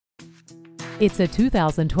It's a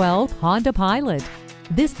 2012 Honda Pilot.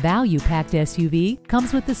 This value-packed SUV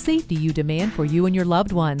comes with the safety you demand for you and your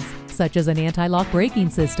loved ones, such as an anti-lock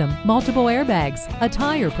braking system, multiple airbags, a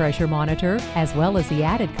tire pressure monitor, as well as the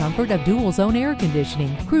added comfort of dual-zone air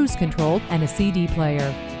conditioning, cruise control, and a CD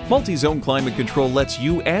player. Multi-zone climate control lets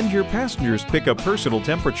you and your passengers pick a personal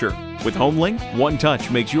temperature. With HomeLink, one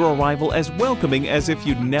touch makes your arrival as welcoming as if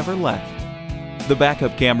you'd never left. The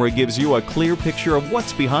backup camera gives you a clear picture of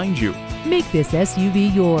what's behind you. Make this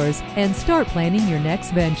SUV yours and start planning your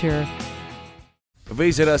next venture.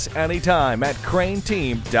 Visit us anytime at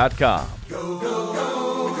crainteam.com. Go, go.